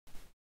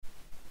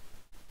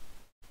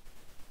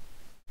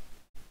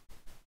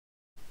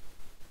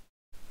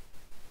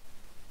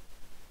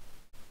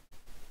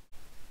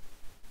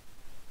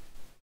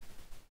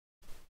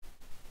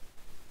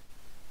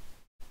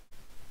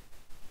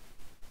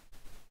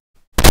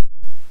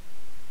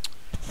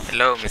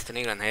Hello, Mr.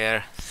 Nigran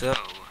here. So,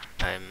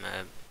 I'm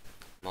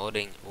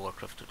modding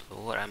Warcraft Total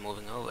War. I'm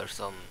moving over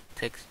some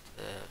text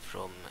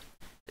from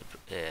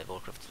the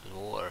Warcraft Total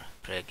War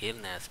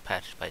pre-Gilneas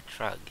patched by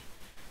Thrugg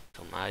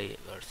to my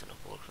version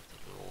of Warcraft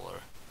Total War.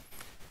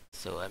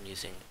 So I'm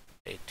using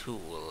a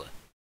tool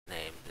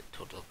named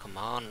Total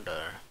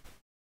Commander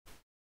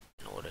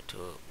in order to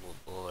move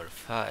over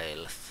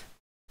files.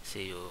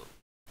 See, you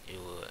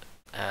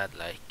add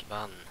like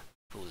one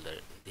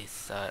folder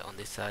on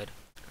this side,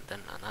 and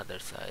then another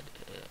side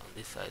on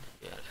this side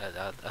you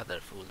add other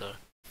folder.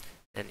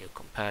 Then you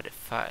compare the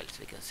files.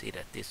 We can see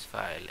that this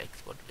file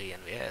export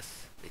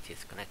VNVS, which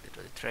is connected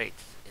to the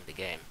traits in the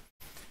game,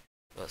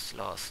 was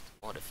last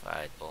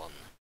modified on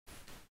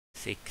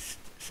 6th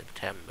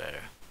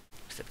September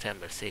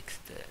 6th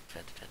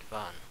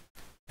 2021.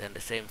 Then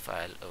the same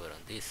file over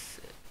on this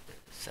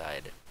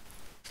side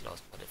was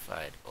last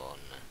modified on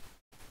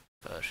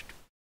 1st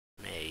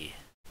May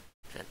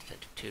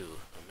 2022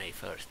 or May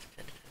 1st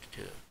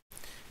 2022.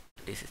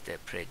 And this is the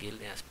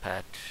pre-Gilneas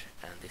patch,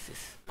 and this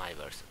is my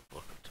version of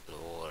Warcraft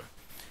War.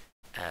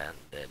 And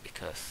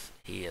because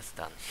he has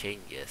done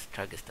changes,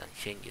 Thrugg has done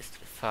changes to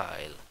the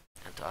file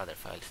and to other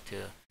files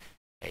too,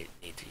 I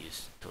need to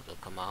use Total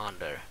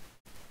Commander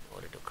in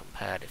order to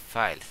compare the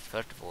files.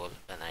 First of all,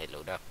 when I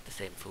load up the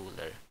same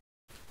folder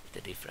with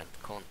the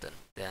different content,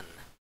 then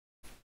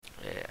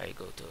I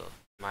go to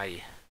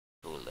my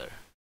folder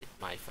with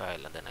my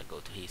file, and then I go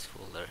to his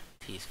folder,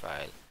 his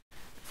file.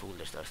 The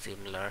folders are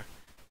similar.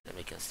 Then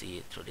we can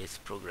see through this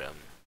program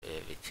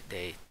which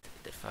date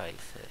the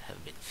files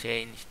have been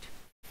changed,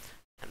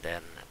 and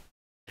then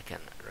I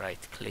can right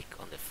click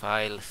on the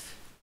files,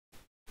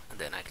 and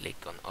then I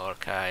click on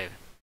archive,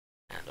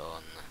 and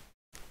on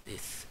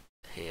this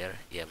here,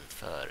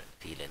 jämför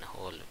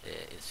filinnehåll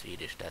in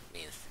Swedish, that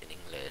means in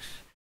English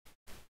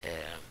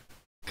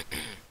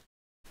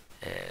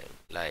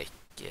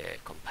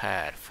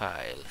compare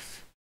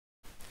files,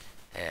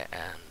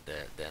 and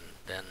then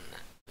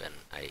when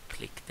I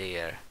click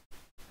there,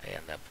 I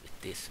end up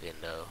with this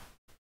window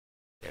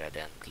where I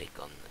then click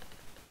on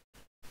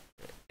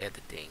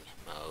editing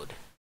mode,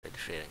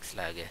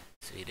 redigeringsläge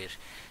Swedish,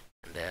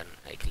 and then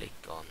I click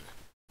on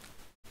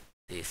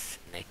this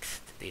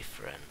next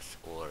difference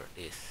or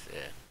this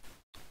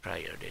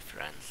prior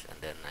difference, and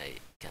then I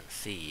can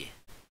see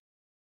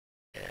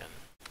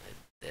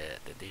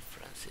the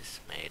differences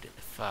made in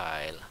the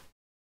file.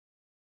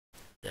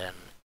 Then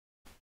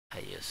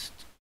I just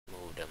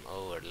move them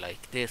over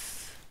like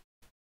this,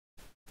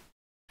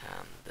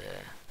 and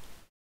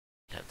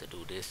you have to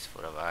do this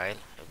for a while.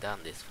 I've done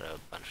this for a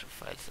bunch of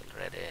files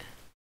already,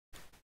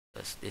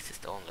 because this is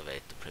the only way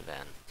to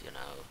prevent,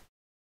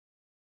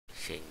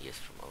 changes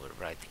from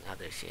overwriting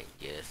other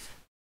changes.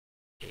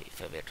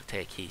 If I were to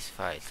take his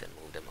files and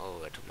move them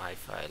over to my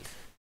files,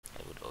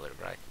 I would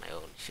overwrite my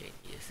own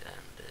changes,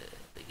 and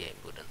the game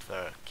wouldn't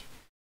work,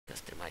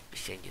 because there might be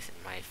changes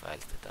in my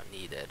files that are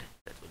needed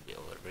that would be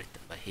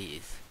overwritten by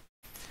his.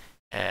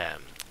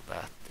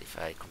 But if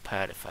I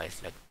compare the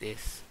files like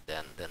this,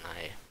 then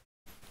I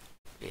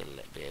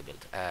will be able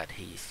to add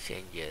his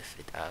changes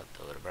without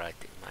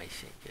overwriting my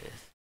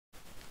changes.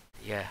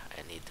 Yeah,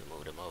 I need to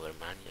move them over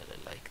manually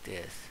like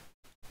this.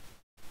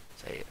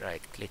 So I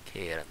right click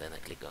here, and then I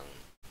click on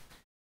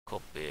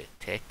copy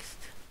text.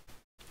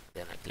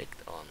 Then I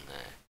clicked on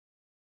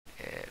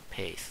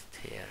paste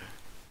here.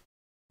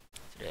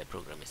 So the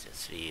program is in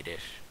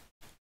Swedish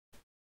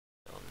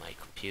on my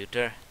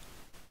computer,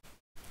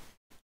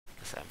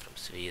 because I'm from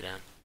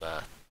Sweden.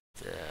 But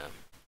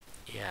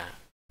yeah,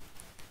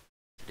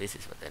 so this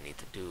is what I need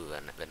to do,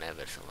 and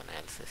whenever someone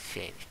else has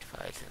changed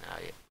files and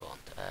I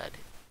want to add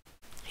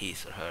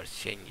his or her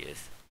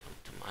changes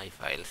to my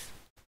files,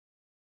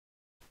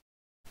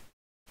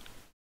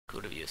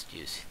 could have just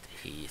used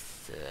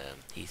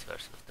his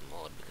version of the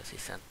mod, because he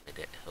sent me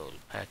the whole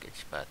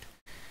package, but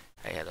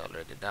I had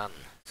already done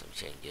some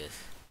changes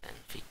and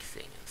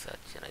fixing and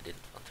such, and I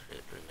didn't want to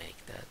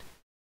remake that.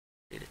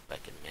 Did it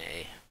back in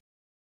May.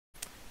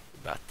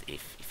 But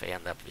if I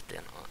end up with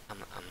an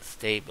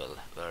unstable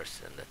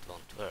version that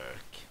won't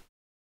work,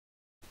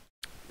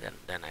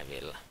 then I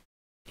will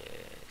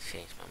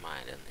change my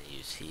mind and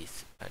use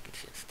his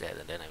package instead,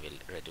 and then I will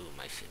redo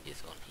my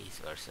changes on his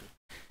version.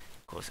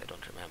 Of course, I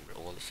don't remember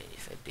all the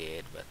changes I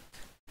did, but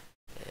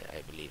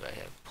I believe I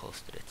have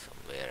posted it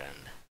somewhere,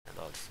 and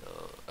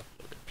also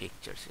uploaded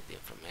pictures with the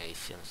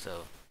information.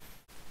 So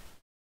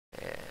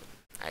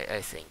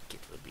I think it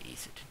would be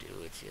easy to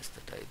do. It's just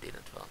that I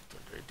didn't want to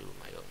redo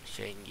my own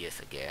changes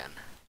again,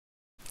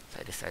 so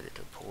I decided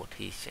to port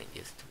his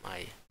changes to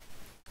my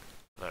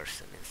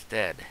version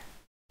instead.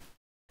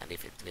 And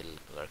if it will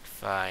work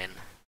fine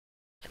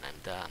when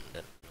I'm done,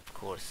 then of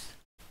course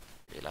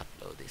we'll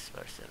upload this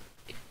version.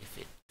 If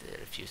it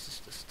refuses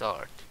to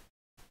start,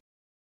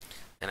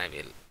 then I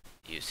will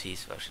use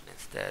his version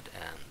instead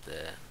and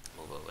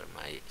move over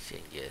my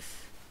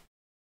changes.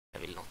 I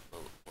will not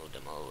move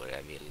them over,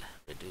 I will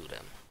redo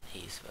them,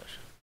 his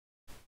version.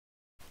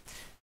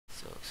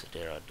 So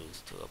there are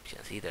those two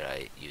options. Either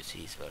I use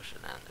his version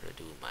and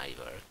redo my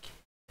work,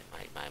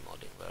 my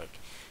modding work,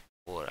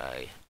 or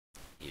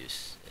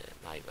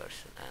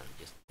version and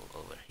just move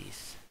over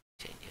his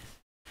changes.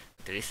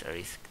 But there is a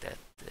risk that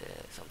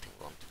something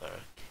won't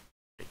work.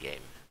 The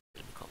game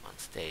will become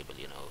unstable,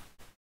 you know,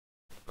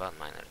 one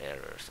minor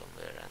error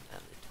somewhere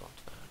and it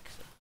won't work.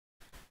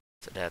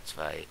 So that's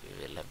why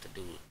we will have to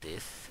do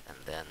this, and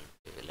then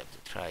we will have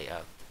to try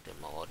out the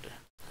mod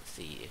and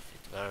see if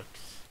it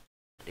works.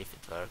 And if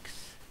it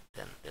works,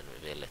 then we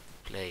will let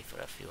it play for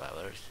a few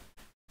hours,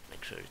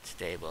 make sure it's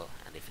stable,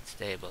 and if it's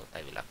stable, I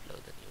will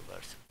upload a new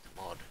version of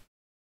the mod.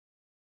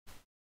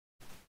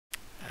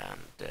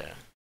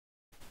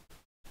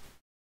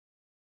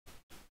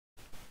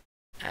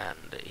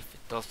 And if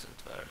it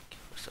doesn't work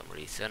for some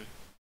reason,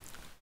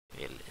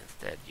 we'll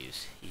instead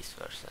use his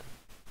version,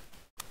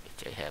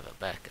 which I have a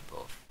backup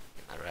of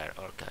in a rare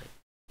archive.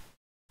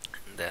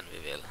 And then we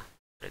will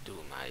redo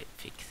my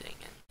fixing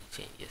and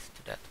changes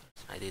to that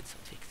version. I did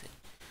some fixing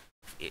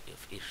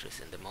of issues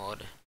in the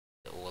mod,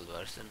 the old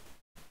version.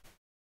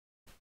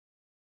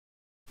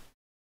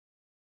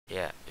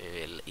 Yeah,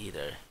 we will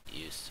either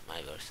use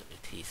my version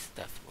with his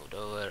stuff moved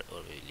over,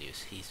 or we will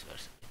use his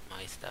version with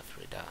my stuff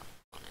redone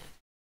on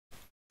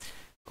it.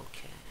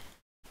 Okay.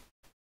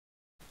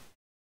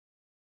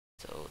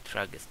 So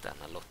Thrugg has done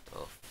a lot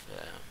of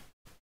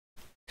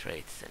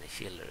traits and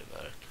ancillary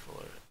work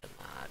for the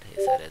mod.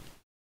 He's added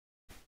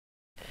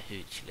a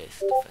huge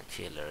list of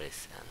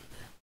ancillaries and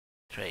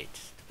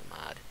traits to the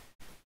mod.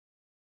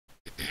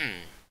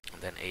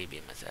 And then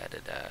ABeam has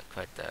added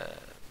quite a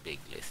big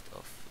list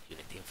of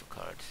unit info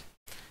cards,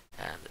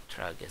 and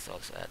Thrugg has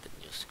also added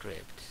new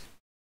scripts,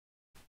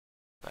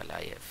 while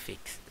I have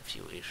fixed a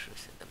few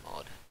issues in the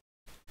mod.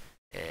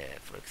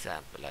 For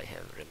example, I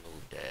have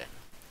removed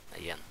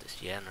Agentus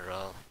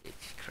General,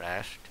 which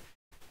crashed.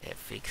 I have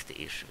fixed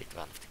the issue with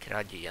one of the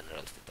Kragi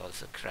generals that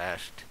also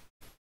crashed.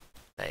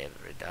 I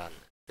have redone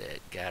the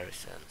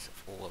garrisons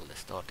of all the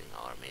starting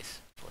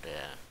armies for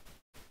the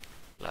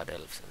Blood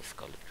Elves and the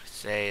Scarlet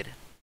Crusade.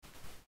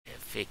 I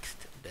have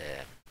fixed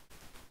the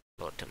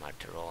Lord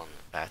Tamarteron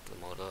battle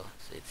model,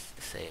 so it's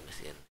the same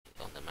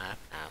as on the map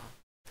now.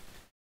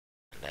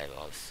 And I've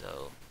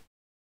also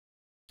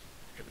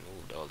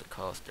removed all the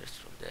casters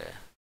from the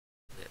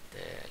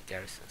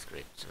garrison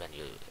scripts. When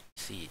you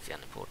siege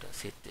an important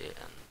city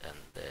and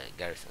the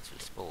garrisons will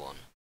spawn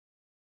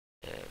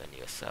when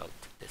you assault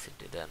the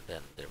city, then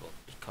there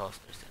won't be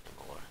casters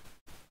anymore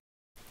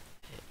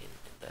in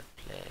that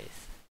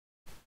place.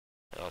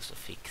 I also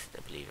fixed,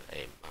 I believe,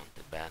 a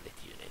mounted bandit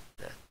unit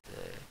that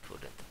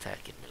couldn't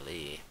attack in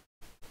melee.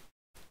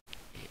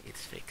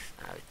 It's fixed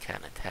now. It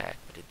can attack,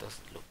 but it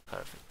doesn't look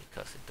perfect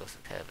because it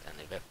doesn't have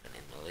any weapon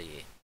in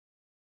melee.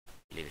 I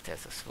believe it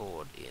has a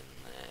sword in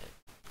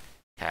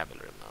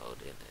cavalry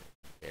mode,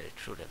 where it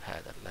should have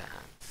had a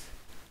lance.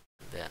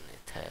 And then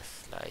it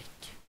has like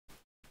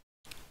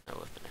no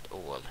weapon at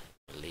all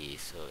in melee,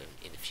 so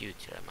in the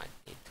future I might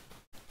need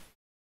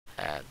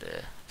to add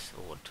a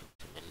sword to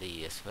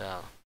melee as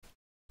well.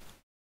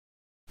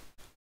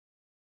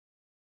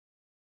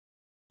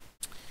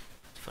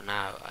 For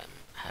now, I'm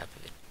happy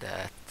with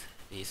that.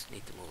 We just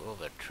need to move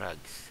over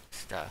Thruggs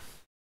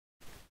stuff,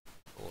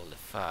 all the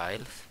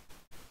files.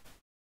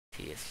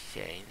 He has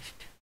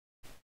changed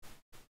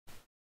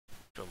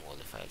from all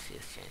the files. He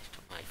has changed to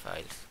my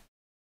files,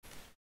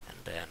 and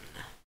then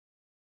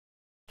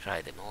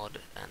try the mod.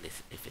 And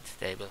if it's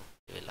stable,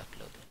 we will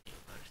upload a new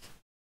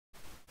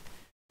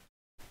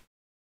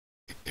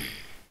version.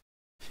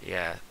 So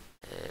yeah,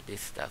 this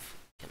stuff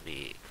can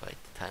be quite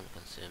time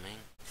consuming.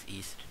 It's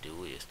easy to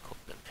do, just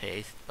copy and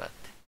paste, but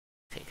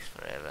it takes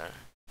forever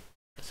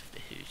because of the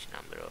huge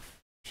number of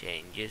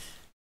changes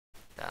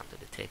down to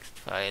the text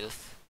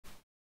files.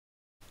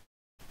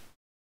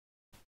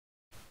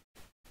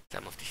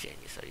 Some of the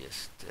changes are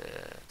just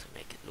to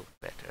make it look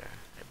better,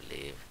 I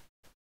believe.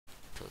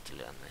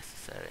 Totally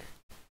unnecessary.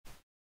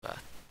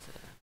 But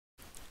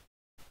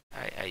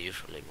I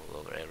usually move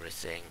over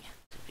everything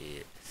to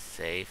be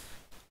safe,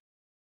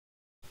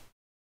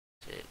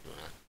 so you do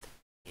not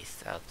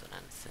miss out on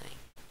anything.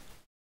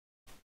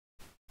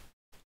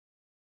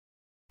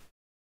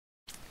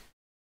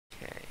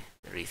 Okay,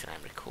 the reason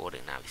I'm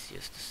recording now is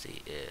just to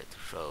see to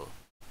show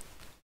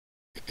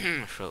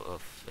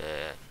off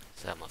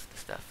some of the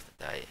stuff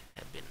that I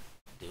have been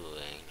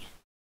doing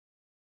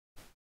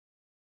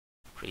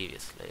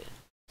previously.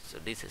 So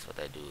this is what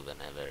I do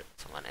whenever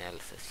someone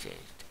else has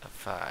changed a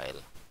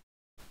file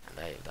and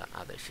I have done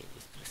other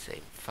changes to the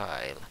same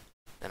file.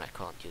 Then I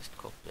can't just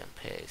copy and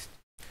paste.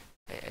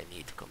 I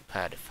need to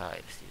compare the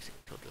files using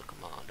Total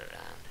Commander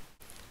and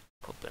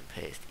copy and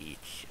paste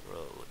each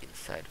row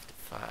inside of the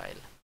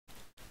file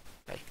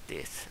like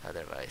this.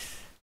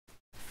 Otherwise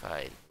the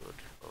file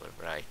would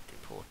overwrite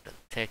important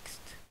text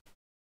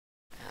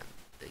and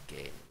the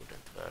game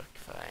wouldn't work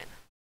fine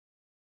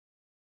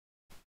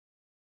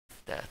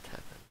if that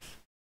happens.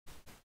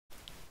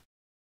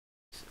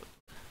 So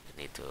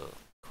you need to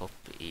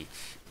copy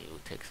each new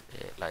text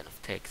line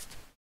of text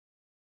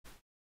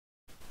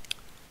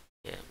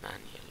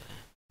manually.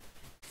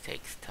 It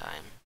takes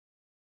time,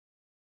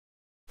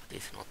 but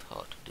it's not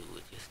hard to do,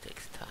 it just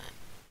takes time.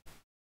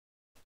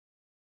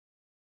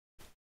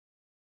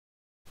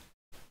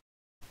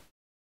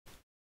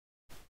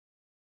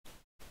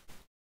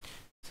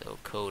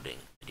 coding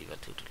medieval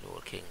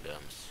tutorial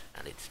kingdoms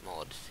and its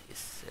mods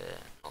is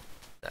not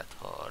that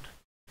hard.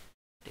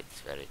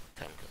 It's very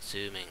time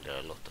consuming. There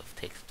are a lot of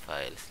text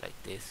files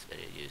like this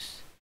where you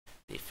use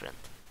different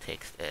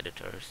text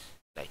editors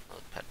like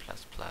Notepad++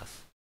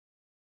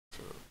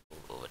 to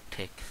move over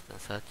text and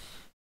such.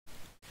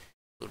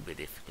 It would be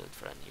difficult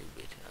for a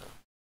newbie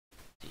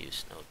to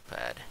use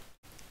Notepad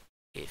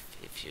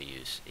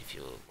if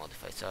you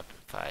modify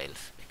certain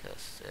files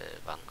because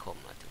one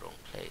comma at the wrong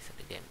place and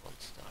the game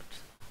won't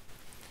start.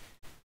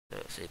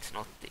 So it's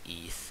not the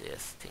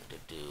easiest thing to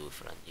do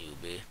for a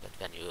newbie, but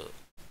when you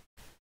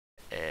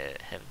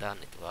have done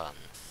it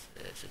once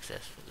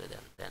successfully,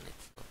 then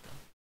it's not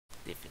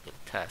a difficult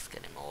task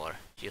anymore.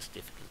 Just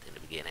difficult in the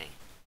beginning.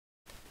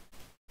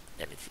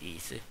 Then it's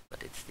easy,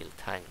 but it's still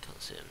time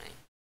consuming.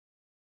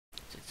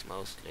 So it's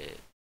mostly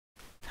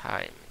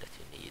time that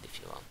you need if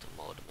you want to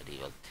mod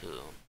Medieval 2.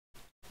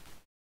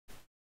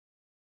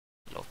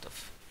 A lot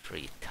of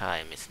free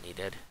time is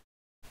needed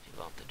if you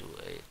want to do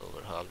a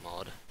overhaul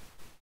mod.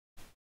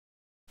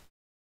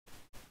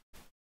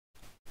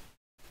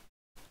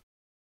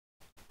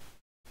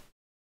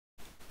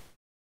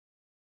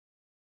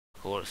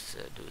 Of course,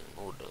 doing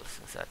models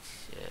and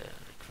such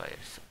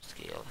requires some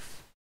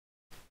skills.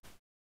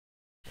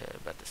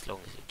 But as long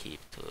as you keep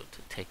to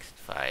text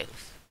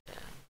files,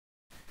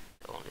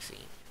 the only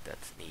thing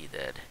that's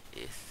needed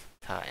is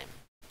time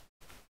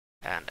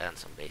and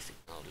some basic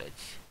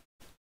knowledge.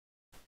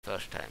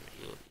 First time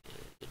you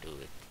do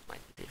it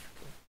might be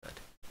difficult, but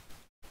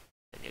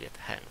when you get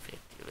the hang of it,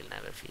 you will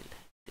never feel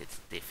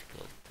it's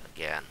difficult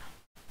again.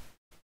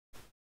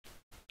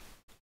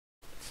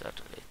 But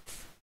certainly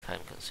it's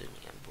time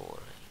consuming and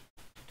boring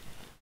to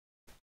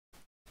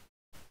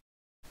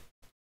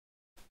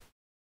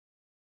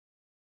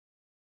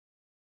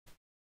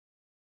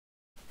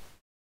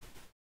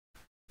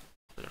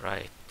do.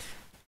 Right.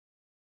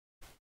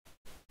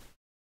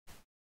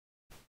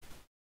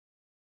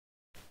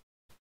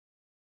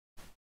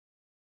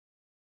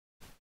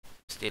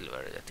 Still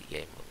worried that the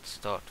game won't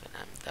start when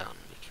I'm done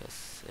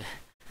because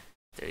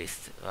there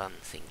is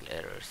one single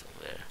error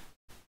somewhere.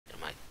 There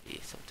might be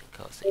something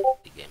causing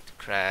the game to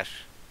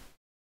crash.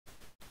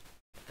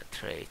 A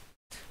trait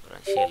or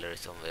ancillary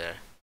somewhere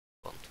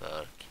won't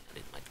work and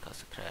it might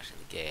cause a crash in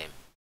the game.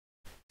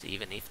 So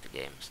even if the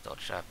game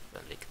starts up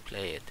and we can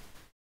play it,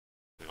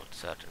 I'm not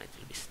certain it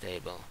will be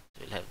stable.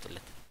 So we'll have to let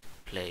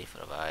it play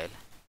for a while.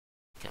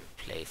 We can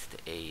place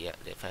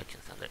the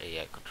factions under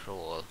AI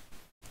control,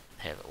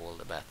 have all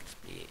the battles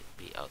be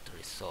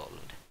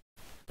auto-resolved,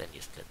 then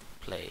just let it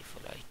play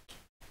for like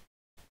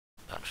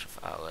a bunch of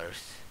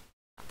hours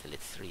until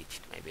it's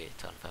reached maybe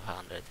turn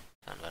 500,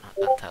 turn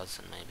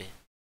 1000 maybe.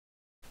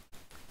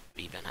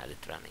 We even had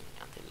it running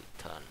until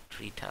turn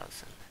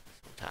 3000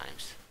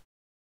 sometimes.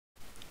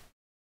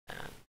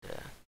 And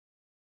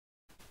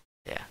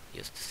yeah,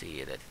 just to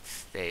see that it's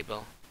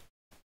stable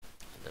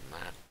on the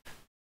map.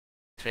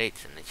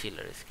 Traits and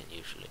ancillaries can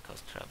usually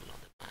cause trouble on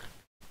the map.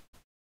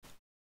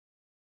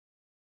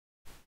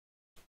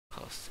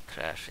 Cause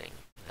crashing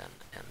then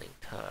ending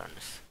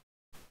turns.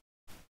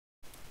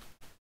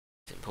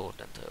 It's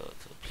important to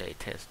play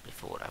test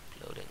before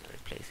uploading and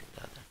replacing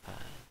the other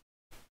file.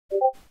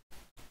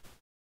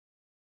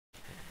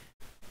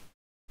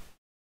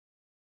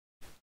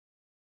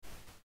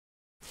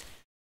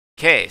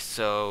 Okay,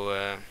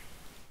 so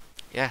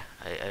yeah,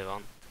 I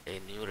want a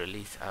new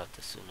release out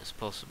as soon as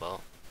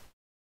possible.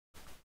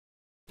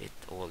 It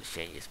all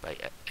changes by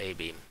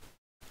A-Beam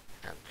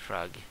and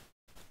Thrugg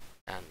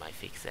and my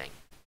fixing.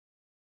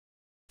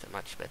 It's a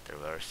much better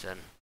version.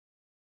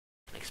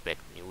 You can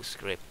expect new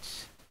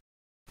scripts,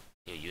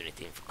 new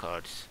Unity info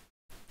cards,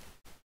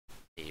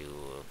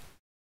 new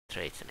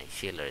traits and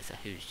ancillaries, a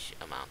huge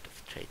amount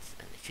of traits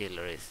and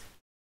ancillaries,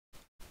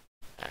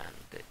 and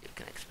you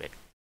can expect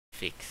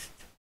fixed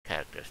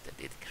characters that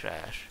did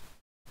crash.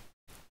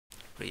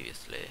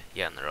 Previously,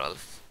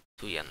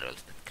 two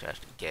generals that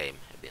crashed the game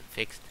have been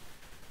fixed,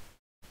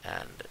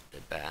 and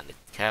the bandit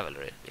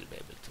cavalry will be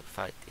able to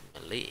fight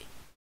in melee.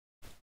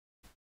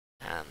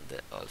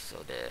 And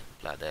also the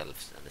Blood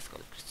Elves and the Skull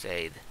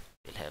Crusade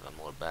will have a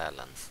more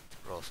balanced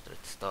roster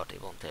at the start. They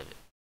won't have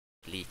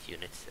elite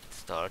units at the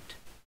start.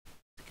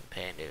 The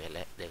campaign they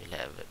will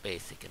have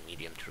basic and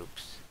medium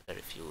troops,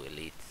 very few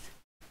elites.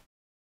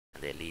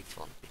 And the elites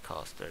won't be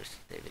casters,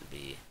 they will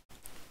be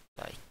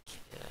like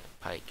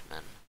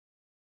pikemen,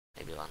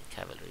 maybe one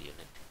cavalry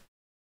unit.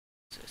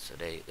 So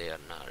they are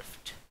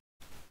nerfed.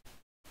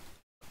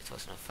 It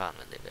was no fun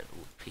when they were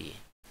OP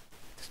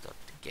to start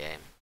the game.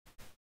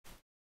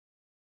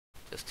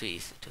 It was too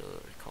easy to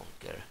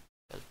reconquer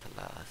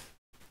Beltalas,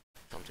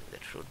 something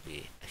that should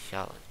be a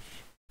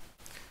challenge.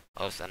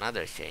 Also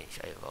another change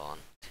I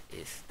want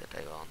is that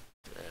I want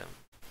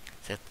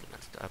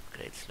settlements to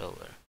upgrade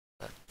slower,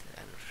 but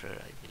I'm not sure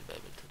I will be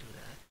able to do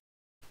that.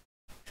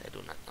 So I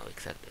do not know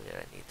exactly where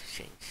I need to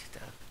change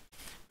stuff.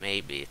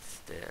 Maybe it's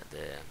the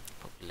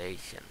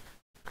population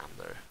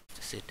number of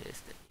the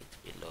cities that need to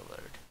be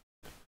lowered.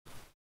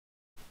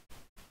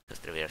 Because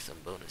there were some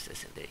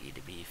bonuses in the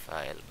EDB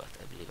file, but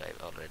I believe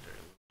I've already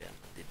removed them.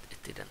 And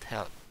it didn't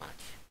help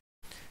much.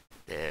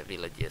 The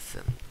villages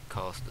and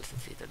castles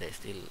and cities, they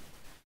still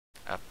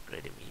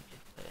upgrade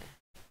immediately.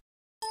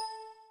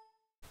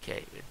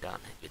 Okay, we're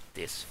done with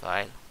this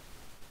file.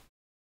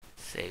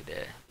 Save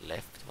the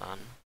left one.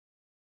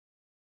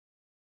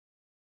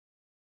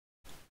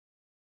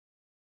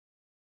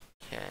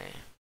 Okay.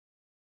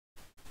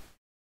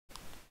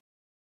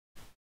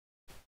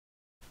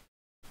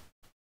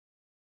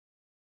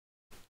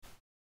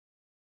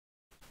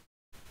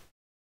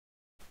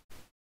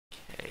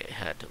 Okay, I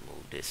had to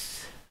move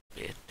this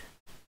bit.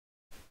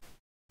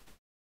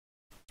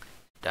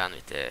 Done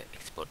with the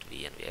export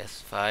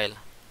VNVS file.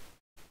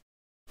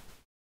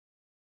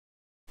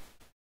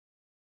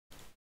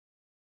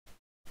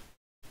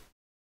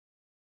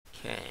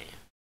 Okay.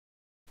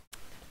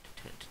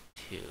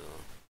 22.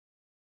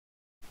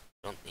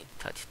 Don't need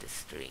to touch the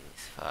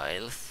strings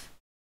files.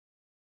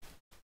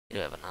 You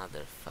have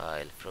another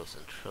file,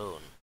 Frozen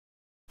Throne,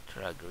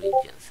 Thrugg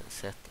regions and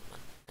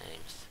settlement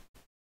names.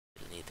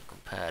 You'll need to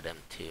compare them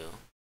too.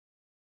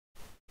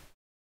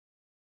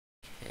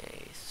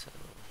 Okay, so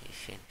he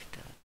changed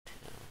that to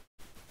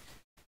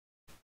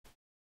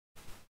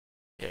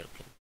Air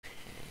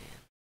campaign.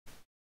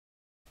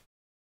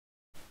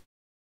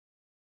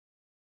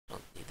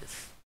 Don't need a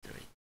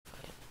string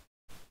file.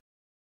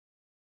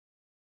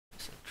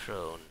 Frozen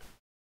Throne.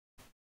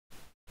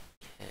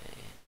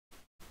 Okay.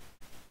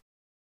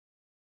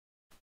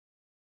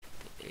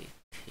 18.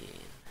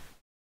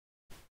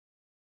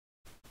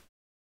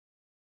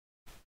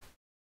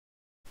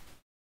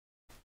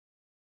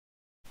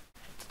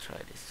 Let's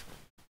try this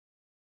one.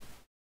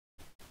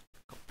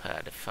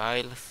 Compare the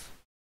files.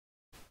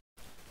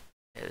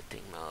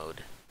 Editing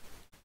mode.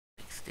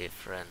 Makes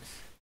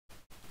difference.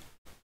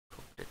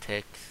 Copy the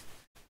text.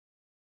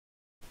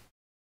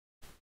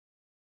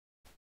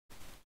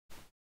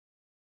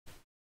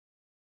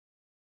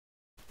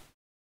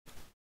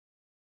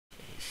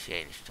 Okay,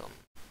 change some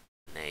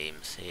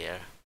names here.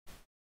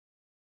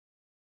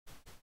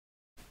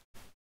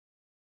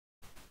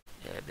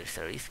 Yeah, there's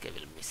a risk I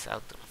will miss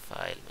out on a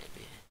file,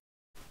 maybe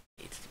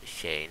needs to be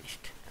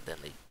changed, and then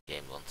the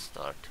game won't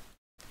start.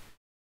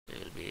 We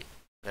will be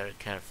very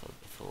careful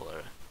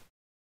before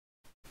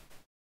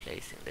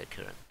placing the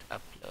current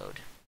upload.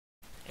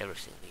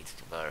 Everything needs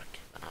to work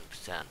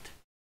 100%.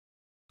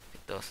 If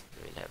it doesn't,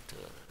 we will have to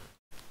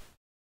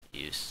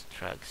use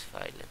Thruggs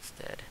file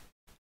instead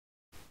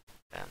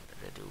and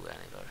redo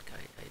any work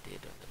I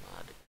did on the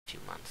mod a few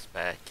months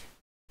back.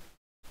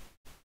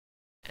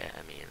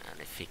 I mean,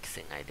 any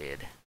fixing I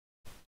did.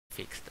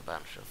 Fixed a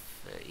bunch of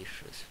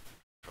issues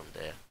from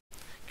the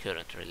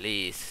current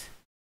release.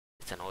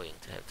 It's annoying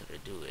to have to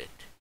redo it.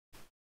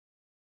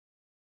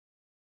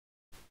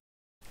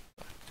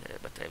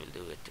 But I will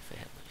do it if I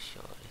have no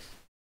choice.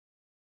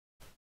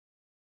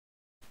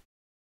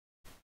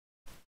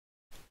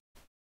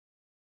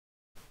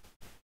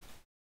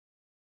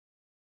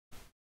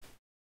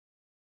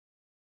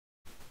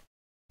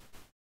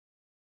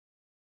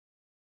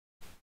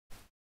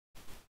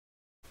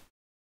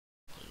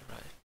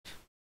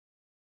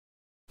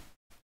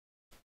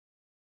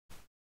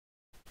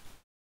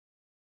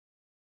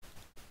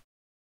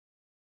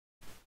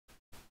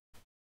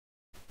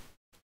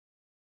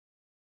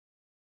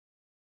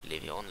 I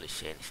believe you only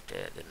changed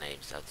the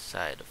names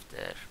outside of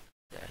the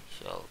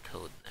actual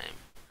code name.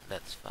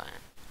 That's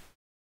fine.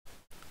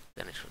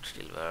 Then it should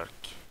still work.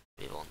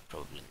 We won't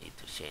probably need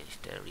to change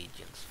the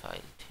regions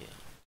file too.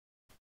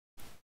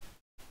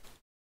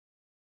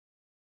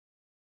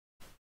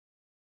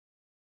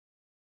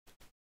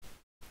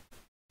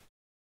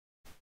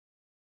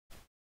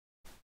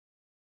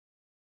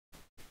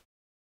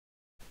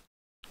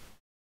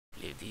 I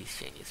believe these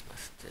changes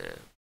must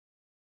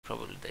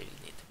probably they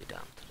will need to be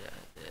done to the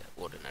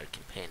ordinary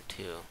campaign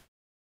too.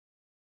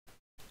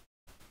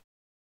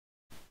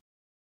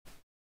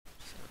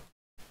 So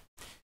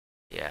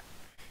yeah,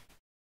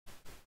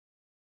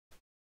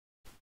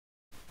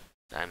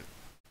 I'm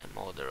a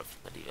modder of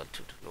medieval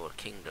tutorial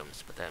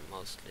kingdoms, but I've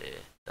mostly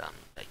done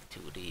like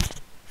 2D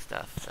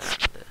stuff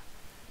and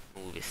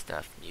movie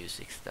stuff,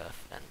 music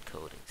stuff, and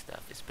coding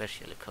stuff,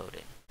 especially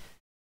coding.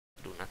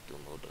 I do not do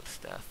model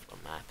stuff or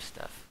map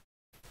stuff.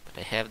 But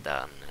I have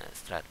done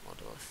strat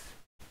models.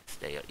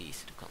 They are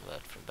easy to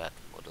convert from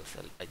battle models.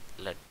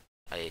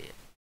 I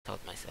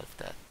taught myself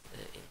that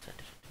in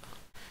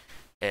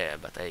 2021.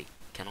 But I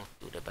cannot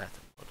do the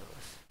battle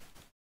models.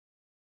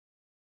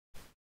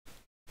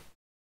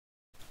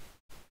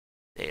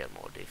 They are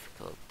more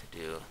difficult to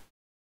do.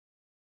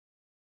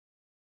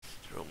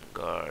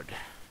 Stromgard.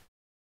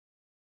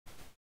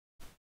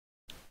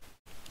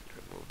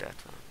 Remove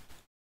that one.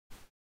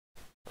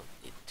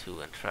 Don't need 2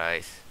 and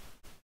tries.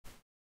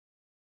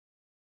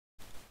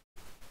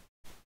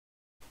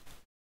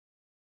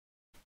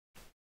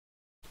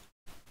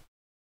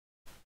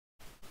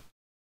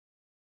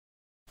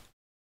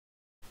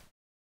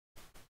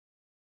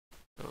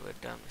 So we're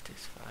done with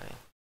this file.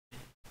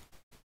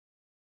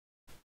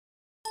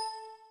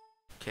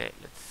 Okay,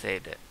 let's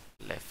save the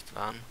left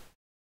one.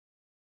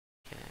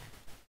 Okay.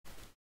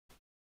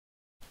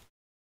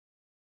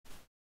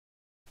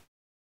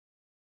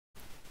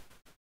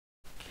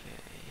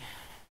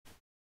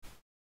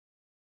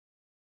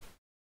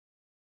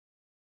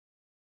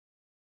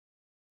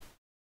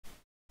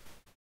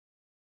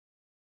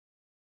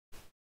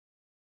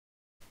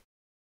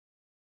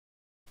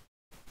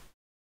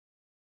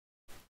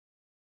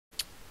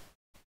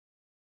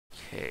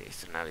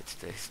 so now it's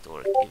the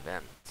historic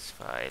events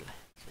file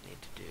we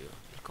need to do.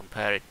 We'll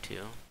compare it to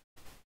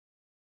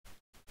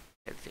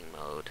editing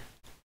mode,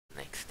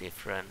 next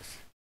difference.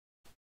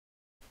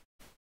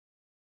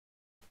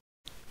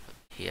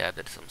 He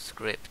added some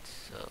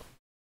scripts, so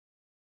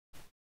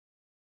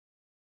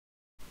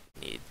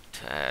need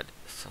to add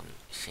some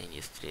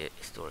changes to the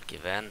historic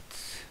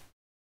events.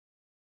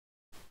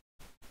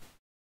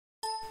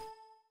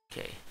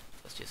 Okay,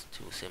 it was just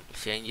two simple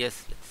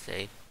changes, let's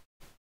say.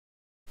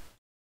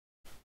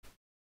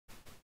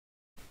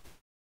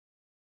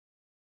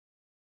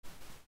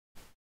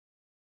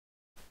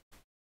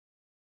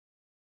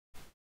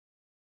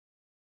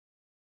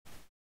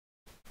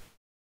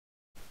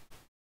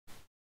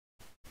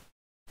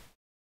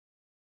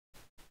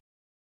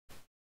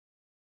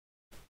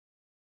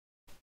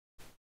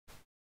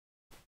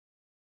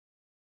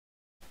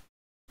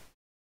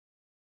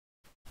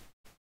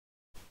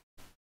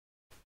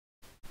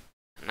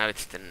 Now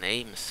it's the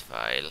names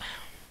file.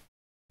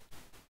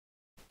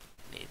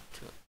 Need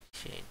to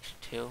change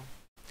to.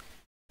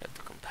 Have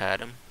to compare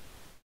them.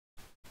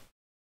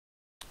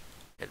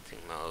 Editing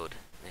mode,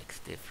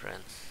 next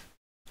difference.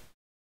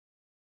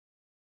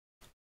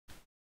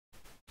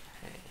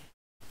 Okay.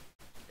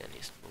 Then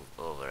just move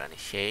over any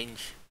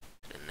change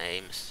to the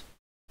names.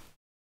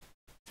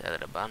 It's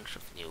added a bunch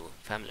of new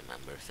family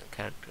members and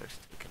characters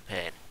to the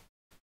campaign.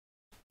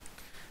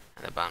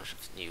 And a bunch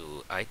of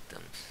new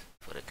items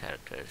for the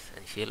characters,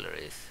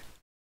 ancillaries,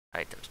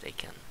 items they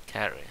can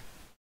carry,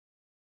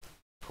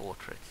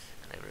 portraits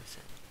and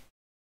everything.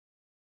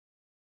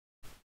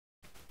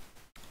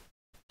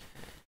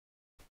 Okay.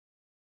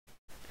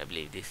 I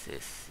believe this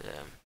is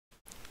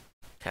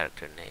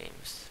character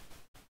names.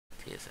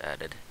 It is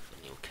added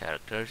for new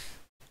characters.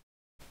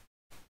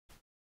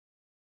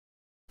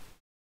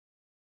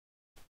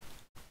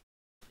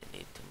 We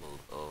need to move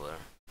over.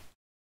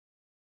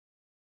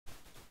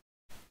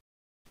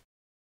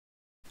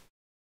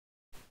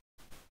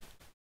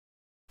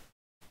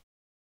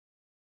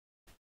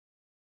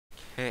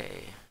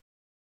 Okay.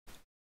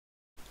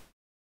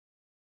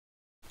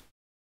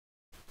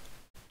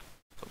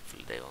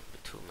 Hopefully they won't be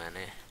too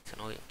many. It's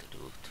annoying to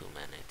do too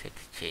many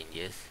text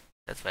changes.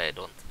 That's why I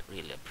don't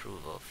really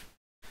approve of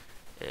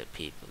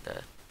people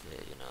that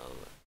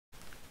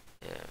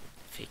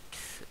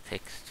fix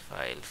text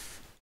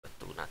files but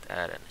do not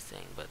add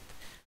anything, but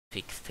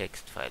fix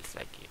text files,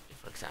 like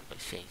for example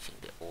changing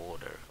the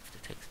order of the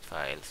text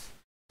files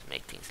to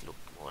make things look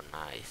more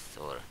nice,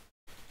 or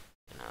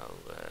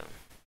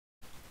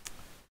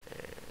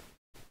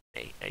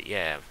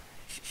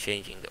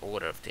changing the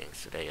order of things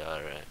so they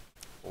are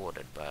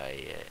ordered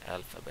by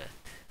alphabetic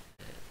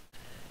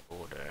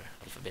order.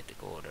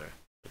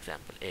 For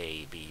example,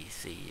 A, B,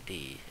 C,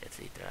 D,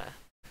 etc.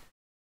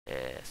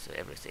 So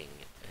everything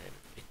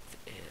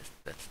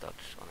that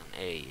starts on an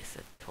A is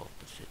at top,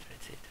 etc.,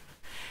 etc.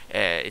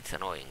 It's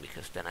annoying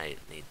because then I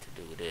need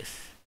to do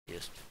this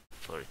just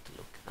for it to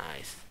look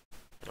nice.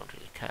 I don't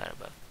really care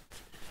about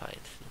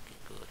files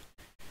looking good.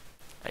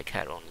 I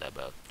care only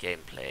about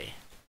gameplay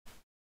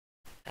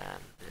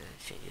and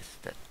changes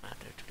that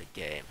matter to the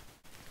game.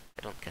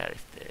 I don't care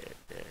if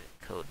the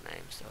code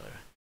names are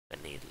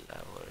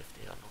vanilla or if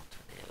they are not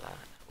vanilla,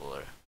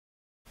 or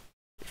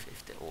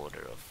if the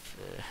order of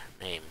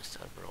names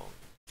are wrong.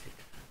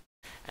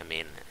 I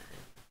mean,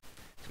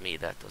 to me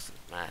that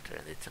doesn't matter,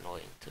 and it's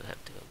annoying to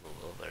have to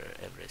move over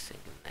every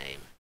single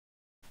name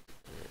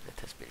that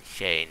has been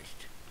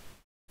changed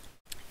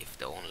if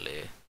the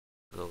only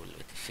goal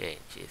with the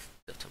change is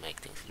to make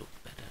things look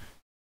better.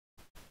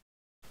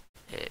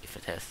 If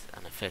it has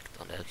an effect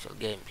on the actual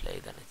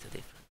gameplay, then it's a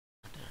different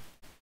matter.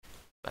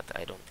 But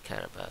I don't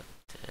care about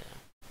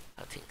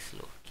how things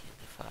look in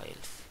the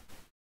files,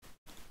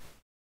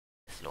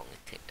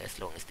 as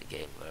long as the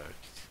game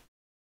works.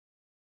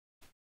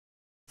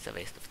 It's a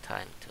waste of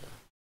time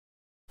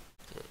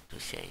to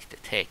change the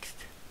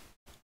text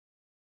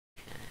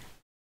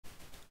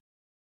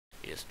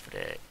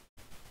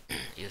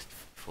just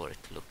for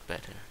it to look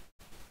better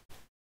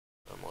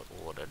or more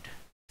ordered,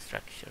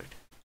 structured.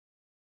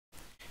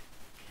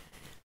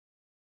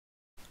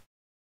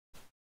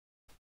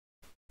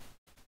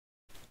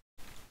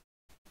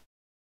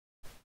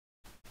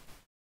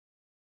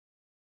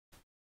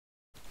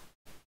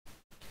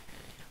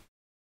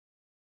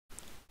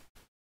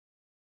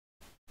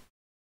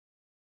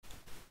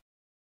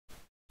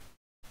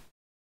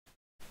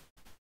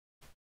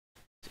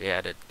 We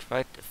added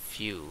quite a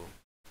few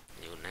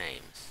new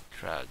names,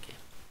 Thrugg.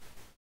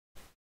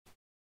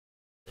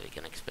 So we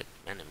can expect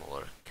many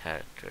more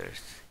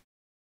characters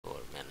for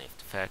many of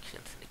the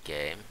factions in the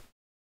game.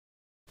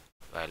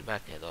 A while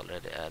back I had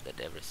already added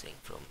everything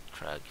from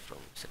Thrugg from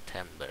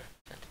September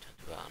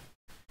 2021,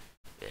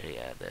 where he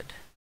added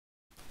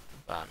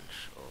a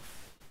bunch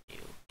of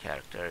new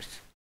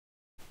characters.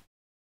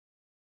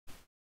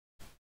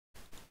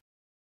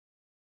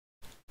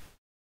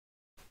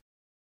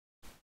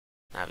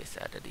 Now he's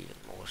added even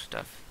more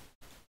stuff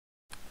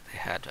they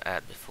had to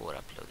add before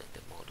uploading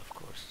the mod, of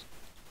course.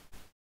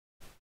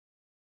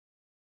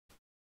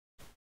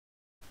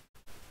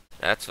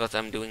 That's what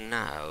I'm doing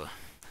now,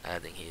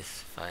 adding his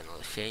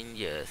final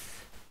changes.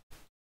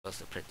 It was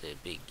a pretty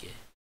big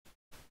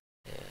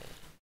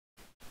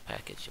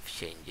package of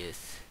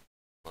changes,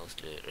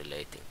 mostly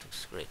relating to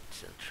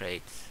scripts and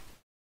traits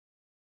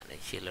and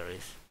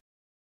ancillaries.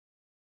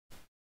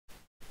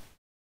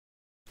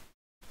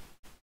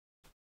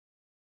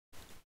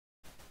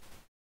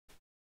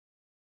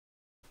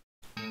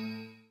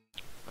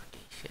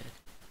 Fucking shit.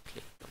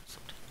 Clicked on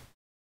something.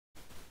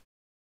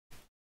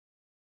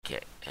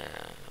 Okay,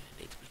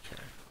 need to be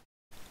careful.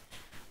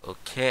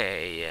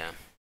 Okay.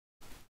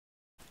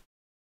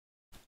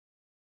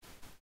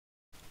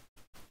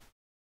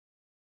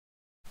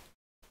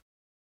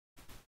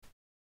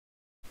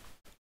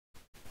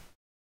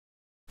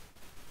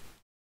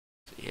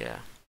 So yeah,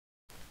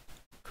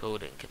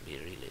 coding can be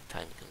really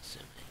time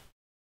consuming,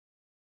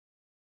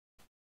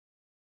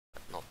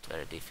 but not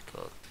very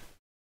difficult.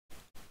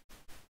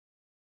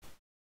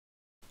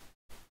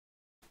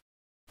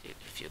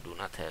 If you do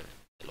not have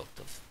a lot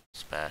of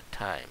spare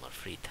time or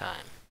free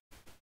time,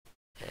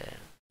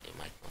 you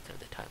might not have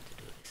the time to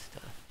do this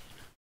stuff.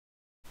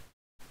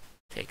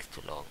 It takes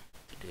too long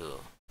to do.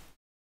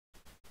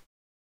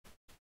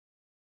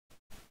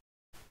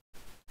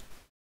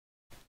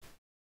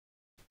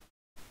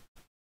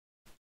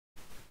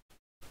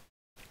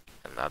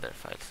 And other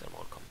files are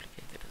more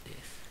complicated than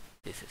this.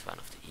 This is one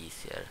of the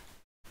easier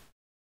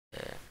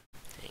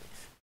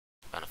things.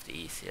 One of the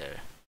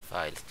easier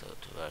files to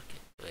work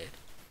with.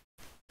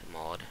 The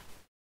mod,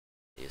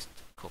 just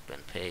copy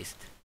and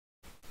paste.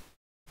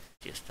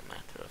 It's just a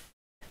matter of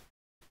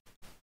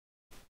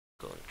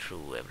going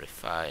through every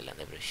file and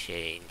every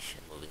change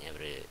and moving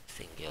every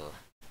single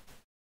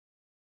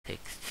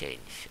text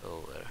change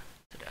over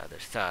to the other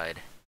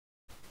side.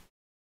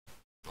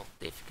 Not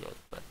difficult,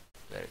 but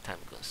very time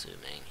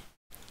consuming,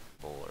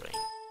 boring.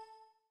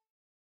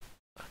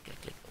 Fuck, I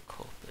clicked on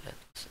copy, that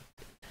wasn't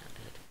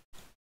intended.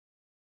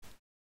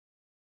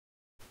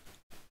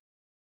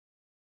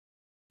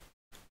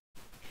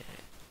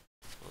 Okay,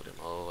 let's move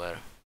them over.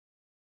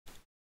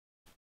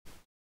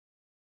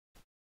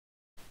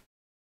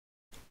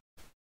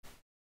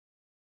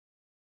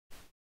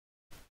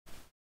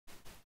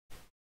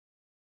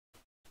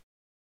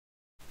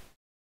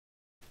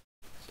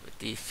 So with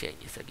these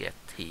changes I get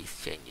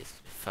these changes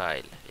to the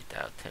file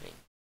without having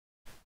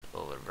to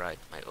overwrite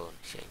my own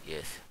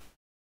changes.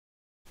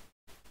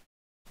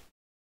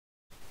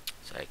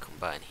 So I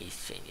combine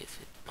his changes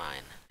with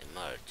mine. I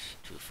merge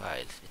two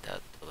files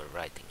without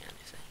overwriting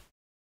anything.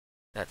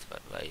 That's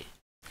why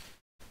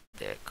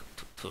the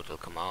Total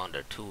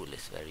Commander tool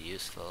is very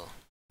useful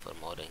for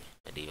modding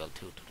Medieval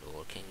 2 to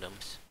War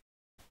Kingdoms.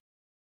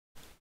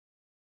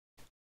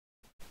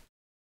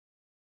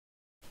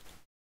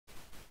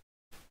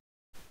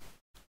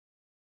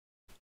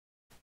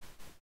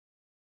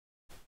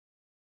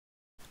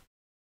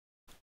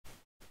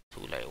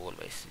 Tool I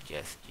always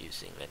suggest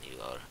using when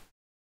you are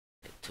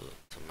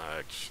to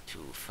merge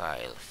two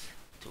files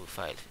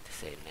with the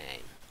same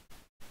name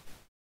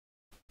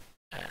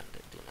and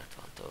do not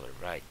want to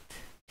overwrite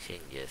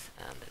changes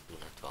and do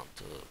not want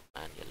to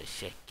manually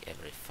check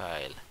every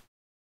file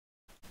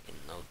in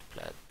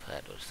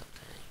Notepad or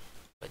something.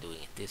 By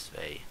doing it this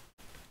way,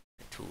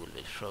 the tool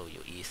will show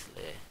you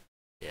easily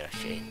where a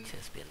change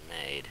has been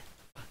made.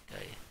 Fuck,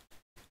 I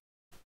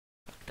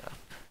fucked up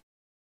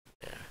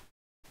there.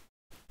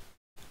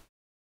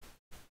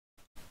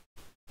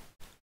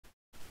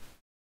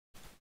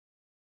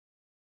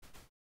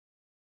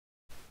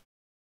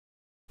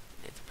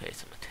 Need to pay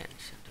some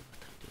attention to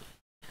what I'm doing.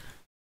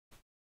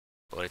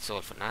 Yeah. Or it's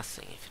all for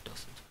nothing if it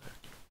doesn't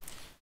work.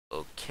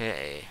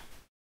 Okay.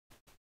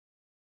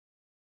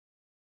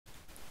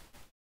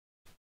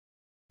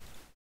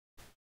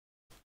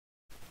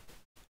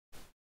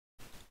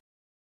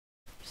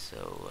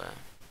 So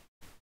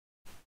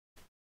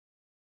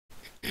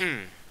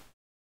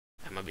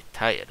I'm a bit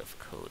tired of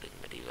coding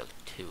Medieval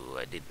 2.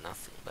 I did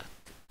nothing but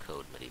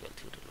code Medieval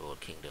 2 to Lord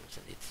Kingdoms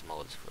and its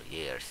mods for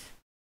years,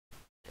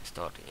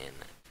 starting in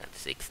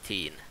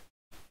 2016,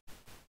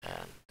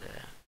 and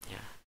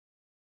yeah,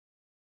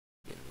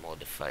 been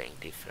modifying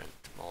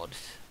different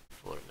mods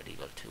for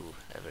Medieval 2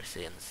 ever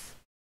since.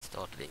 It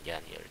started in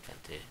January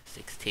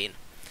 2016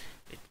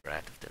 with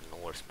Wrath of the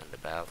Norsemen, the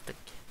Baltic.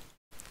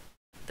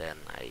 Then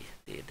I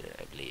did,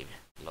 I believe,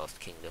 Lost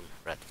Kingdom,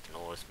 Wrath of the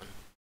Norsemen,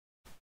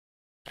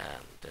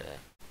 and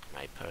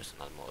my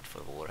personal mod for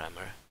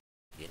Warhammer,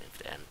 Beginning of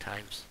the End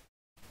Times.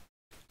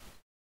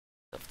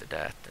 After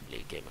that, I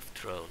believe Game of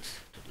Thrones,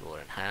 to Lore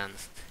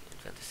Enhanced in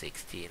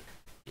 2016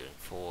 during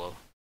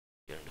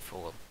the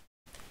fall.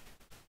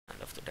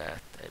 And after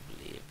that, I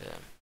believe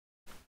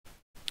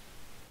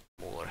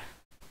more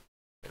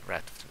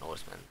Wrath of the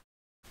Norsemen,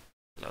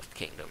 Lost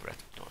Kingdom,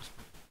 Wrath of the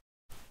Norsemen.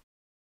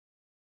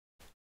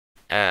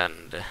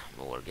 And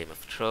more Game of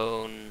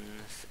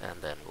Thrones,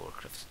 and then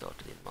Warcraft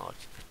started in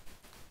March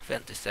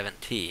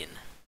 2017.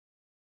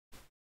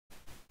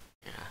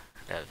 Yeah,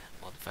 and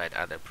I've modified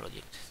other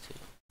projects too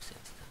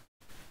since then.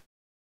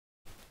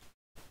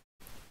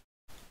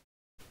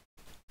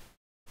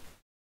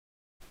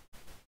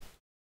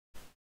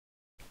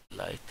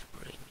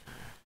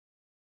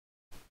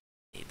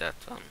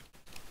 one.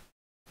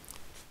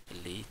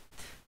 Delete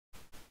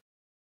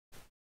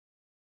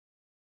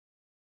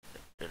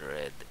the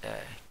red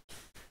X.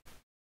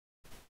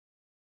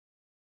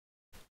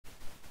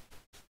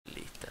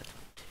 Delete that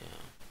one too.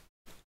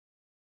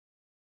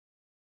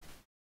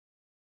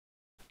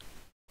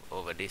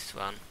 Over this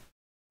one.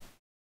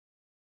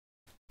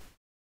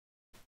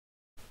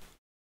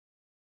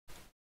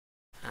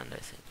 And I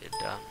think we're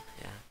done,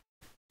 yeah.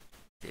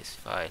 This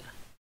file.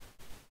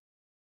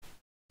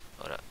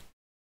 Or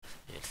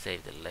we'll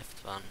save the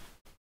left one.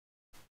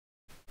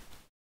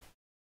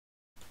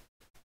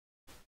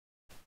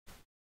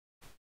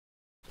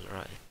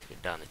 Alright, we're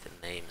done with the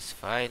names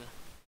file.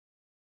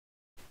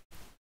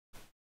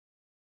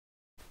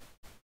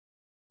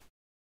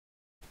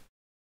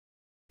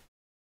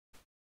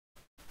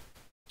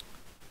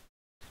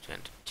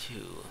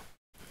 Two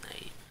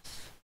names.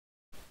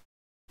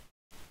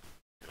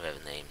 We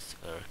have names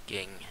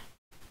working.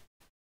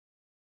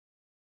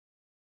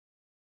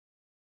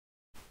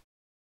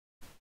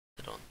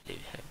 I don't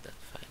believe we have that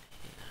file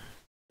here.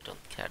 We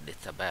don't care,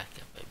 it's a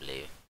backup, I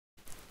believe.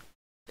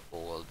 The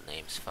old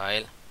names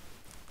file.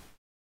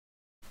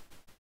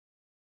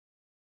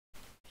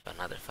 We have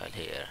another file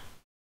here.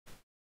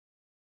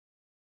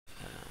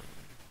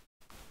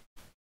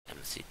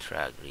 MC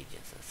Thrugg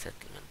regions and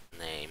settlement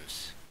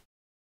names.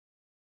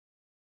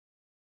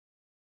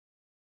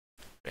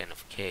 Reign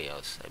of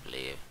Chaos, I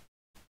believe.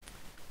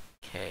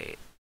 Okay.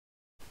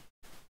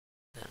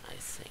 Then I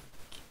think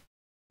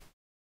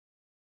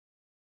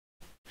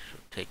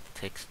should take the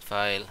text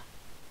file,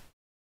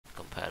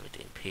 compare with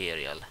the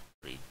Imperial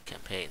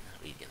campaign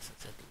regions and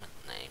settlement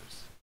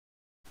names,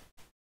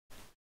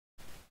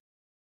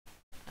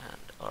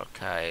 and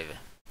archive,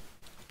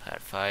 compare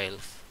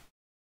files,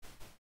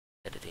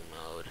 editing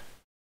mode,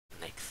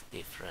 next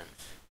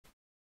difference,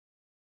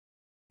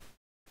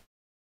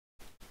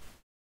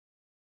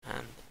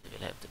 and we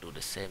will have to do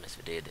the same as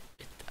we did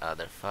with the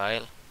other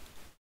file.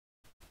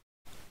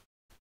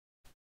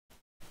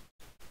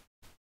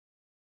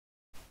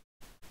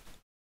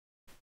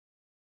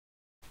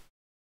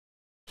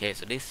 Okay,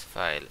 so this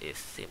file is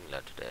similar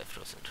to the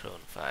Frozen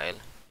Throne file.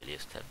 We'll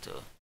just have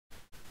to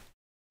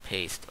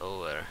paste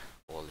over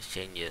all the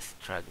changes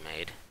Thrugg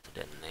made to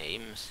the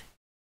names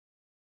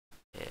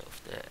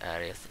of the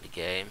areas in the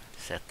game,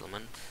 the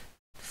settlement,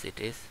 the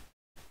cities.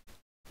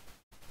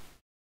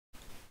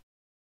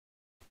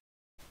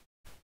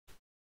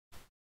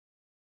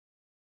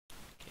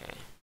 Okay.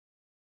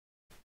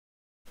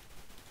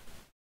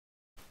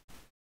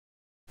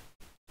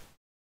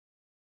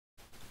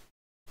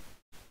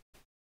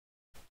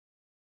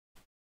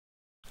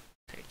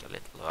 Take a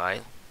little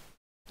while.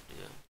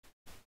 Yeah.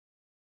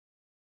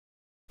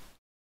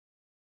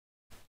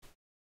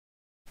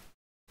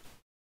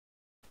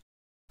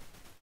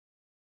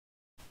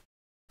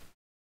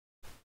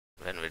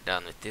 When we're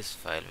done with this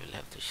file, we'll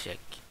have to check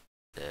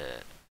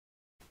the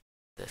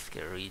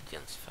Desker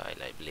regions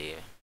file, I believe.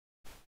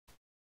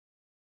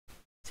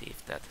 See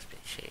if that has been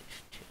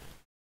changed too.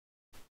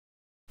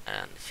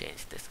 And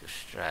change Desker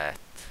strat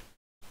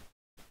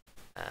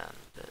and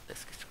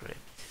Desker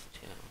scripts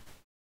too.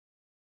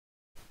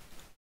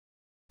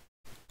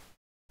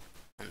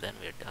 And then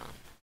we're done.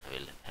 I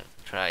will have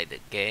to try the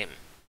game,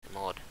 the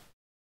mod.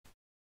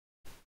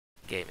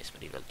 The game is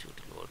Medieval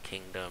Total War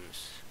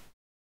Kingdoms.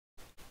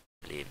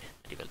 I believe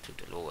Medieval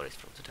Total War is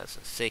from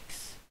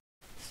 2006.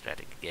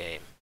 Strategy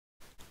game.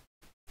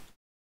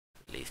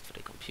 Released for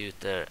the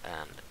computer,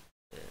 and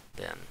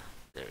then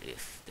there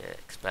is the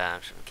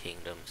expansion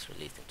Kingdoms,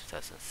 released in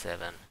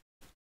 2007.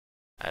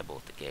 I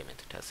bought the game in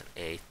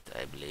 2008,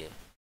 I believe.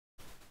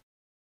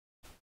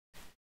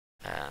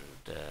 And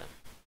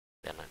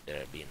then there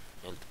have been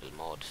multiple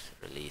mods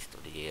released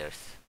over the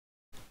years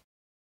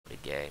for the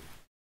game.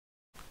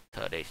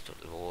 Third Age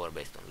Total War,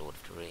 based on Lord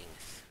of the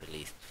Rings,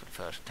 released for the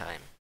first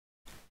time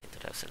in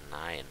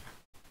 2009.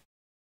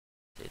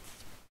 So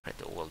it's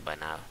pretty old by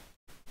now.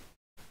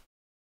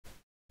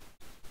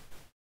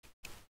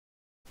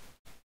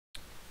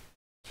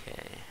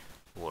 Okay,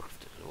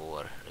 Warcraft Total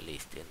War,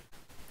 released in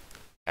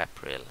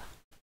April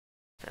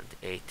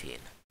 2018.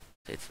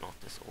 So it's not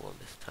as old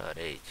as Third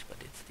Age, but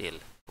it's still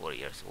 4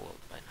 years old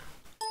by now.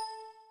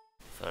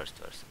 The first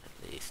version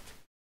at least.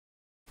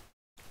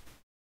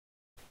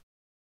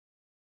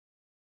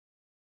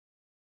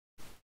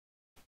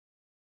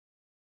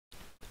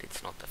 But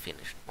it's not a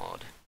finished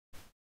mod.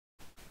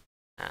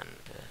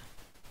 And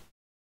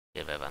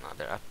here we have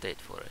another update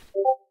for it.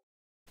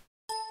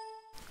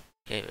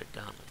 Okay,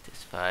 we're done with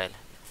this file.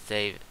 Let's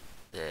save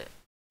the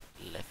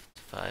left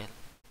file.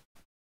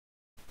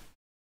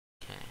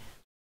 Okay.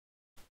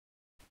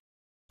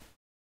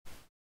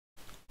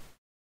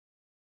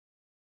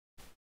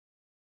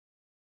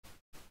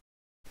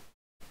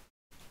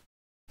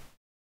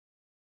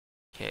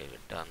 Okay,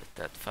 we're done with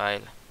that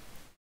file.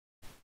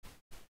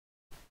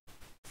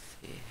 Let's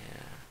see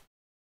here.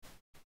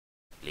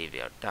 I believe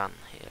we are done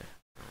here.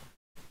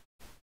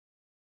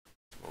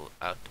 Let's move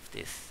out of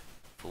this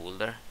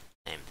folder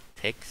named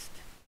text.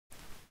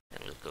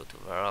 Then we'll go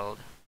to world,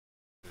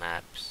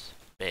 maps,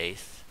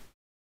 base,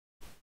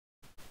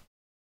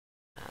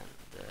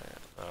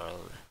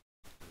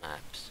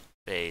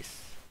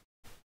 base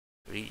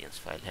regions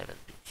file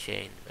haven't been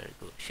changed. Very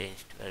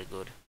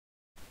good.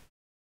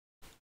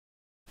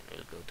 And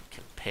we'll go to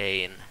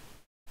campaign,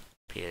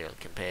 imperial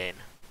campaign,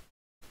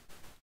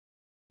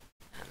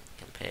 and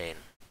campaign,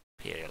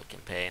 imperial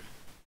campaign.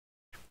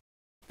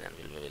 Then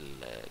we will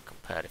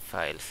compare the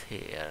files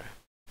here.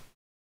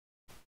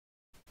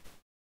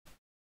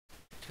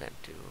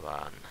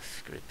 21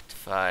 script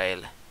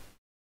file,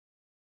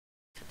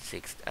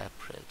 6th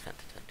April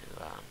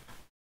 2021,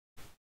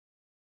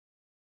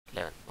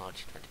 11th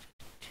March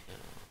 2022.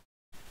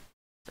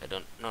 So I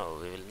don't know,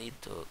 we will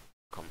need to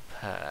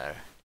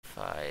compare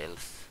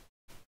files.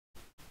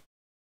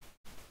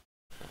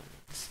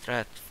 The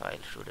strat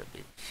file should have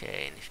been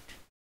changed.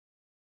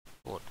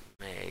 4th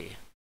May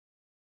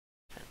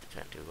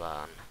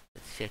 2021.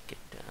 Let's check it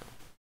now.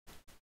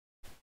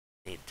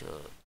 Need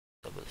to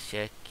double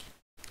check.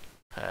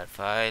 Compare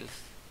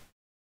files.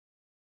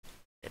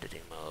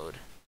 Editing mode.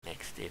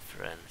 Next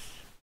difference.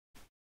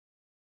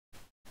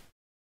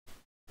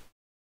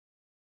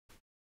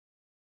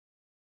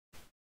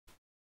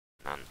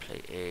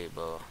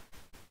 Non-playable.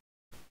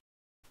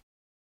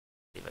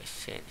 If I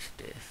change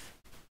this,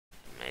 I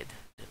made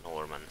the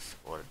Normans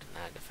or the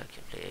Naga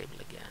faction playable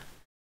again.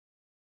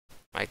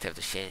 Might have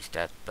to change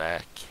that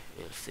back.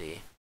 We'll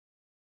see.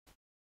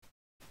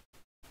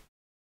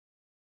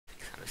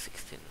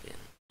 616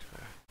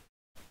 winter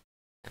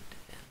and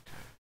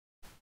enter.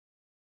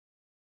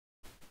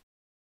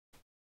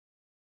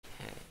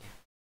 Okay.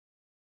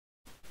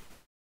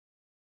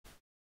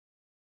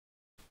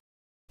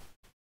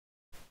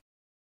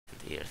 And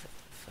the years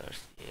after the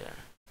first year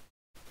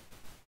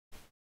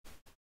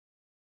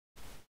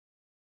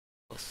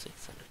was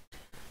 610.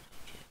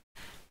 Okay.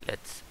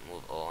 Let's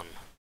move on.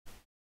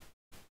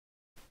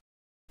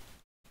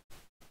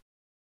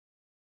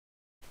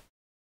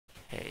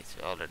 Okay, so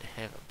we already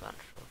have a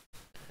bunch of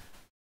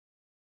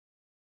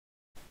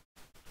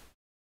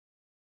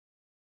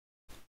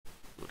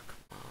good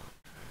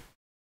commander.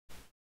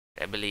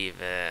 I believe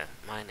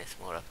mine is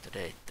more up to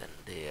date than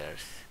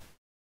theirs.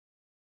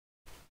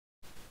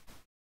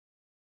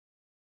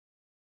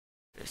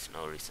 There's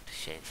no reason to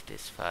change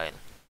this file.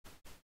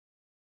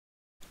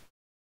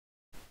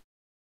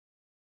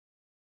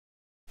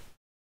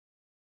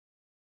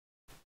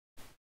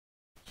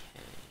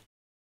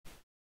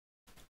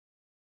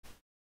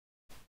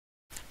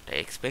 I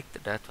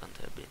expected that one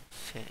to have been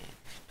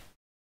changed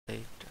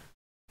later.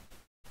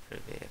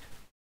 Very weird.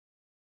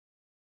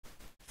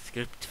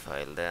 Script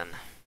file then.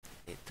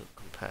 Need to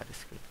compare the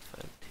script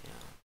file to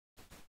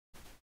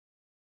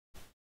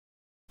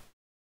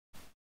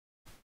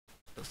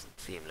doesn't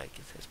seem like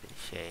it has been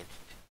changed.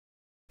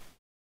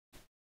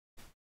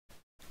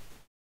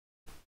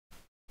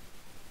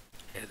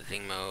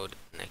 Editing mode,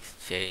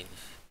 next change.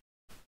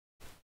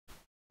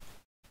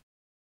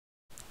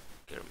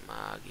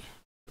 Germagi.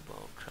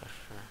 Bone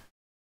crusher.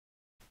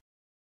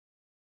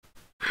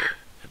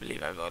 I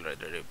believe I've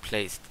already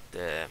replaced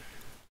the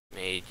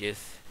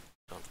mages.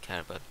 Don't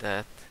care about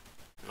that.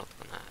 I'm not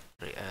gonna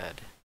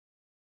re-add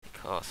the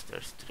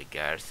casters to the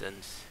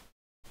garrisons.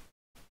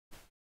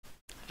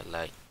 I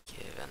like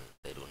when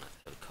they do not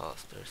have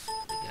casters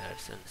in the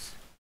garrisons.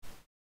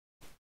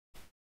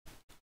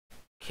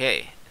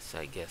 Okay, so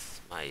I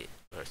guess my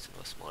version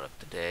was more up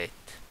to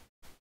date.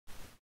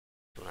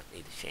 Do not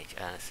need to change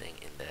anything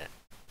in the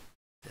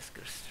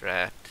Desker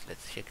strat.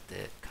 Let's check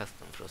the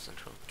custom Frozen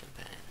Throne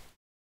campaign.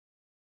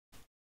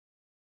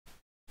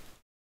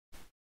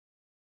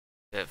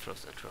 We have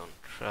Frozen Throne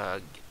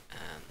Thrugg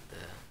and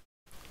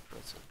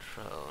Frozen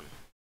Throne.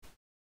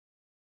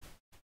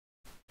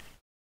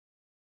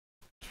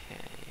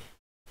 Okay.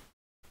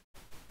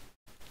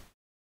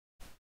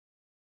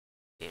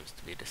 Seems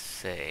to be the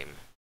same.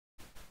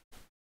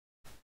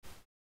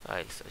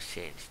 Files are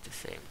changed the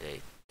same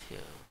date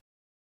too.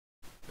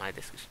 My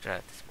Desker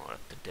strat is more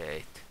up to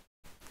date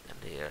than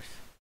theirs.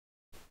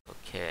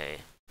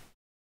 Okay.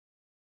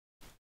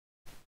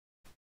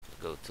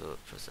 Go to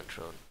Frozen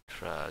Throne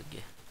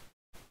Thrugg.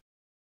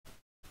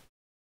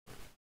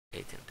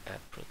 18th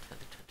April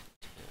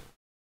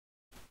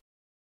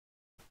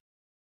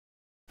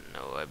 2022.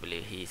 No, I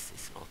believe his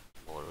is not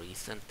more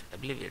recent. I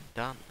believe we're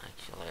done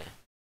actually.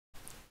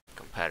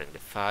 Comparing the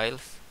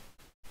files.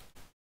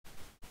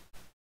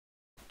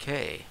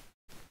 Okay.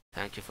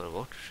 Thank you for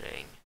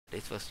watching.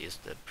 This was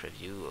just a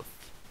preview of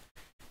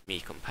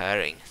me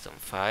comparing some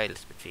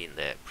files between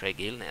the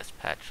pre-Illness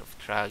patch of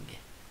Thrugg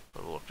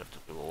for Warcraft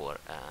of the War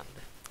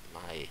and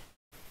my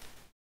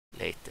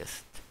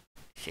latest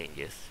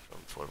changes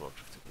from for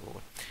Warcraft of the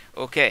War.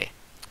 Okay,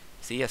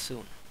 see you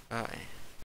soon. Bye.